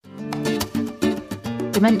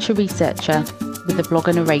dementia researcher with a blog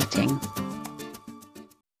and a rating.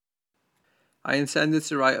 I intended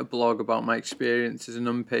to write a blog about my experience as an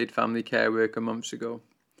unpaid family care worker months ago.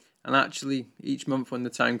 And actually, each month when the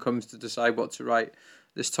time comes to decide what to write,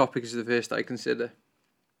 this topic is the first I consider.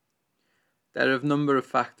 There are a number of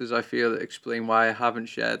factors I feel that explain why I haven't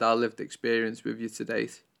shared our lived experience with you to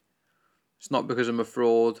date. It's not because I'm a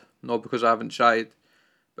fraud, nor because I haven't tried,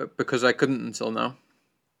 but because I couldn't until now.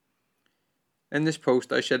 In this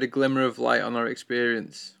post, I shed a glimmer of light on our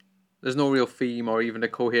experience. There's no real theme or even a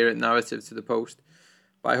coherent narrative to the post,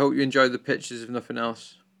 but I hope you enjoy the pictures if nothing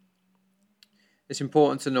else. It's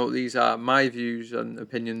important to note these are my views and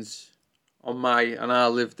opinions on my and our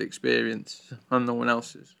lived experience, and no one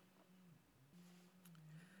else's.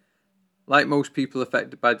 Like most people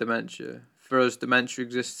affected by dementia, for us dementia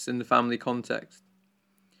exists in the family context.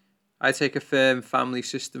 I take a firm family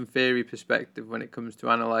system theory perspective when it comes to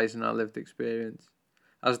analysing our lived experience.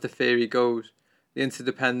 As the theory goes, the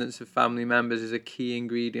interdependence of family members is a key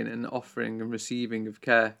ingredient in offering and receiving of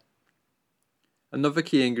care. Another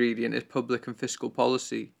key ingredient is public and fiscal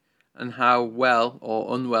policy, and how well,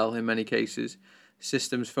 or unwell in many cases,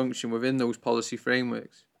 systems function within those policy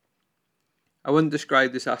frameworks. I wouldn't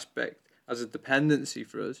describe this aspect as a dependency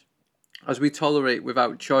for us, as we tolerate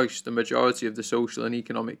without choice the majority of the social and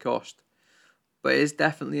economic cost, but it is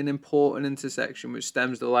definitely an important intersection which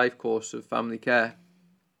stems the life course of family care.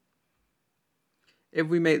 If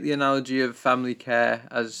we make the analogy of family care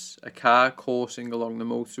as a car coursing along the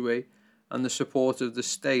motorway and the support of the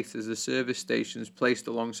state as the service stations placed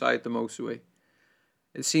alongside the motorway,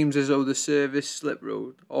 it seems as though the service slip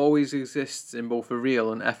road always exists in both a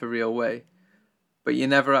real and ethereal way, but you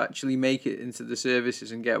never actually make it into the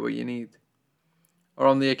services and get what you need. Or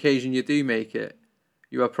on the occasion you do make it,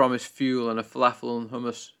 you are promised fuel and a falafel and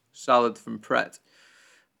hummus salad from Pret,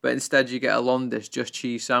 but instead you get a Londis just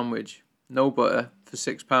cheese sandwich, no butter, for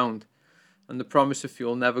 £6, and the promise of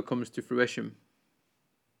fuel never comes to fruition.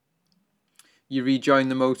 You rejoin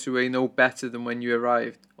the motorway no better than when you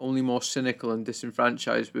arrived, only more cynical and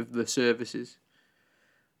disenfranchised with the services.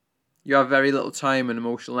 You have very little time and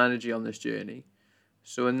emotional energy on this journey,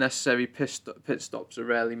 so unnecessary pit stops are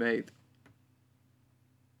rarely made.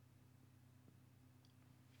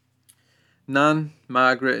 Nan,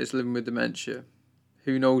 Margaret, is living with dementia.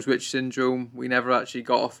 Who knows which syndrome? We never actually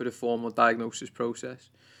got offered a formal diagnosis process,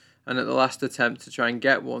 and at the last attempt to try and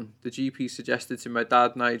get one, the GP suggested to my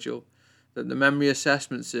dad, Nigel, that the memory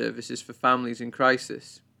assessment service is for families in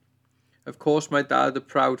crisis. Of course, my dad, a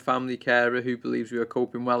proud family carer who believes we are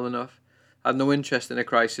coping well enough, had no interest in a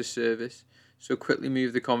crisis service, so quickly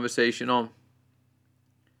moved the conversation on.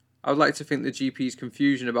 I would like to think the GP's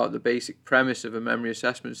confusion about the basic premise of a memory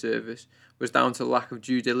assessment service was down to lack of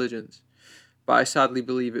due diligence, but I sadly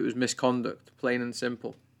believe it was misconduct, plain and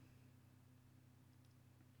simple.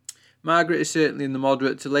 Margaret is certainly in the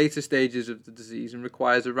moderate to later stages of the disease and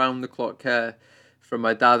requires around-the-clock care from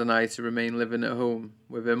my dad and I to remain living at home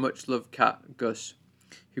with her much-loved cat, Gus,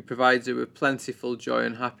 who provides her with plentiful joy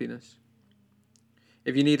and happiness.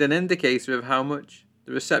 If you need an indicator of how much,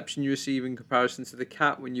 the reception you receive in comparison to the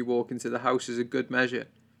cat when you walk into the house is a good measure.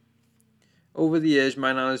 Over the years,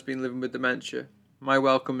 my nan has been living with dementia. My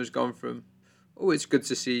welcome has gone from, "Oh, it's good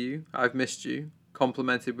to see you, I've missed you,"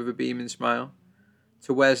 complimented with a beaming smile,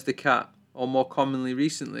 to "Where's the cat?" or more commonly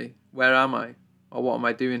recently, "Where am I?" or "What am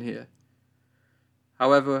I doing here?"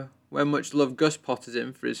 However, when much-loved Gus potted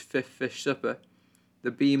in for his 5th fish supper, the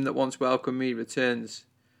beam that once welcomed me returns,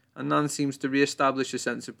 and Nan seems to re-establish a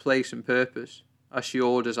sense of place and purpose, as she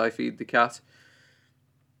orders I feed the cat.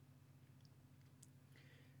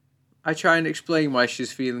 I try and explain why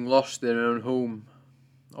she's feeling lost in her own home,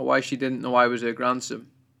 or why she didn't know I was her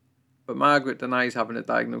grandson, but Margaret denies having a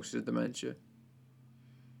diagnosis of dementia.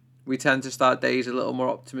 We tend to start days a little more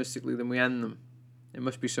optimistically than we end them. It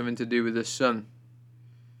must be something to do with her son.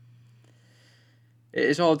 It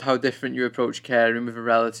is odd how different you approach caring with a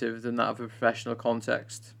relative than that of a professional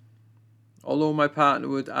context. Although my partner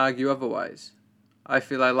would argue otherwise, I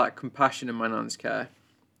feel I lack compassion in my nan's care.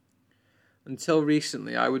 Until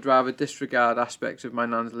recently, I would rather disregard aspects of my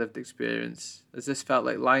nan's lived experience, as this felt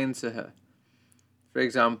like lying to her. For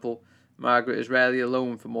example, Margaret is rarely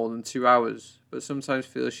alone for more than 2 hours, but sometimes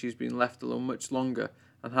feels she's been left alone much longer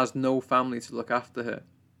and has no family to look after her.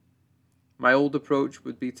 My old approach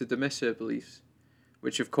would be to dismiss her beliefs,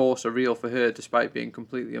 which of course are real for her despite being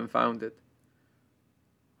completely unfounded.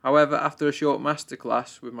 However, after a short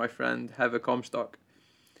masterclass with my friend Heather Comstock,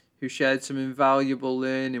 who shared some invaluable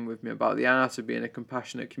learning with me about the art of being a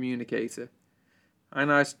compassionate communicator, I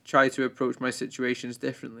now try to approach my situations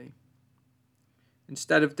differently.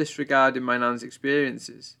 Instead of disregarding my nan's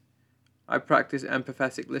experiences, I practice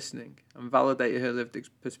empathetic listening and validate her lived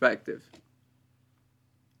perspective.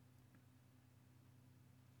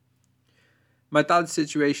 My dad's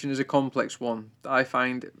situation is a complex one that I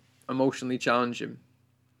find emotionally challenging.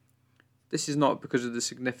 This is not because of the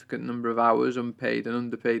significant number of hours unpaid and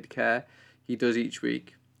underpaid care he does each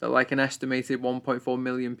week, that, like an estimated 1.4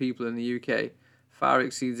 million people in the UK, far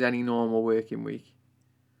exceeds any normal working week.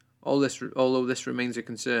 Although this remains a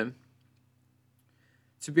concern.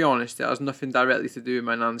 To be honest, it has nothing directly to do with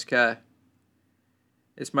my nan's care.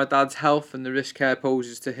 It's my dad's health and the risk care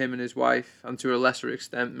poses to him and his wife, and to a lesser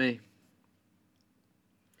extent me.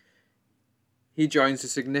 He joins a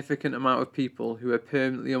significant amount of people who are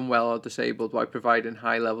permanently unwell or disabled by providing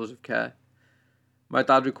high levels of care. My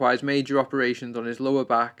dad requires major operations on his lower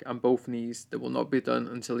back and both knees that will not be done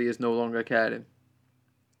until he is no longer caring.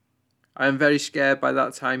 I am very scared by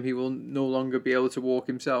that time he will no longer be able to walk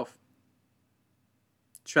himself.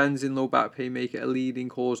 Trends in low back pain make it a leading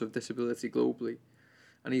cause of disability globally,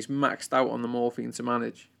 and he's maxed out on the morphine to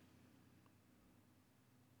manage.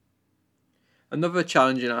 Another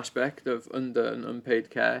challenging aspect of under and unpaid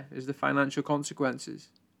care is the financial consequences.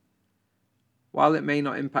 While it may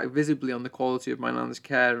not impact visibly on the quality of my nan's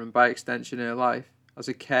care and by extension her life, as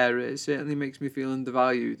a carer it certainly makes me feel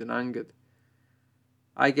undervalued and angered.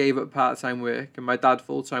 I gave up part-time work and my dad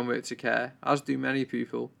full-time work to care, as do many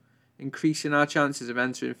people, increasing our chances of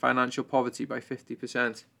entering financial poverty by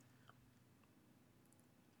 50%.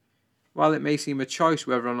 While it may seem a choice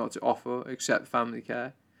whether or not to offer or accept family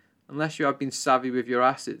care, unless you have been savvy with your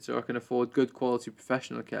assets or can afford good quality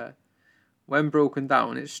professional care, when broken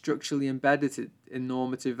down it's structurally embedded in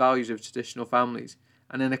normative values of traditional families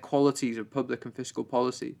and inequalities of public and fiscal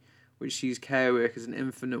policy, which sees care work as an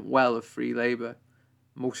infinite well of free labour,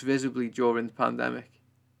 most visibly during the pandemic.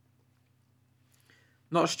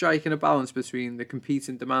 Not striking a balance between the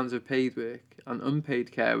competing demands of paid work and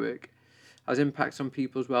unpaid care work has impacts on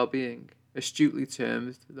people's well-being, astutely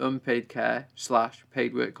termed the unpaid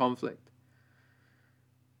care/paid work conflict.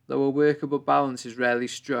 Though a workable balance is rarely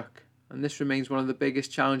struck, and this remains one of the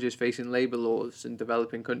biggest challenges facing labour laws in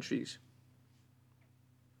developing countries.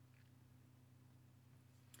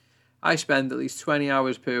 I spend at least 20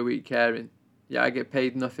 hours per week caring, yet I get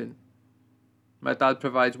paid nothing. My dad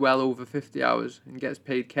provides well over 50 hours and gets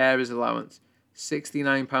paid carer's allowance,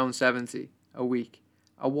 £69.70 a week,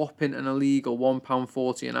 a whopping and illegal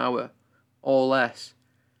 £1.40 an hour, or less.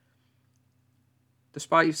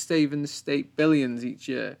 Despite saving the state billions each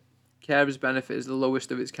year, carers' benefit is the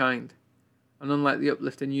lowest of its kind, and unlike the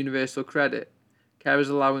uplift in universal credit, carers'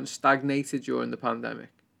 allowance stagnated during the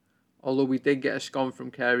pandemic, although we did get a scone from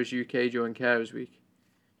Carers UK during Carers Week.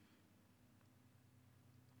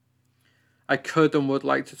 I could and would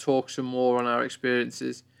like to talk some more on our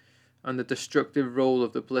experiences and the destructive role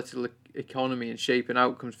of the political economy in shaping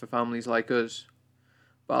outcomes for families like us,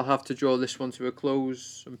 but I'll have to draw this one to a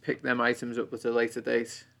close and pick them items up at a later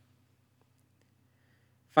date.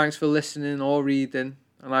 Thanks for listening or reading,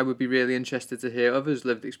 and I would be really interested to hear others'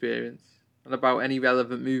 lived experience and about any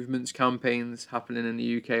relevant movements, campaigns happening in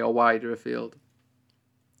the UK or wider afield.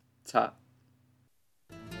 Ta.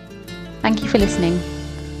 Thank you for listening.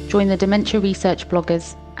 Join the Dementia Research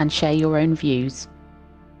bloggers and share your own views.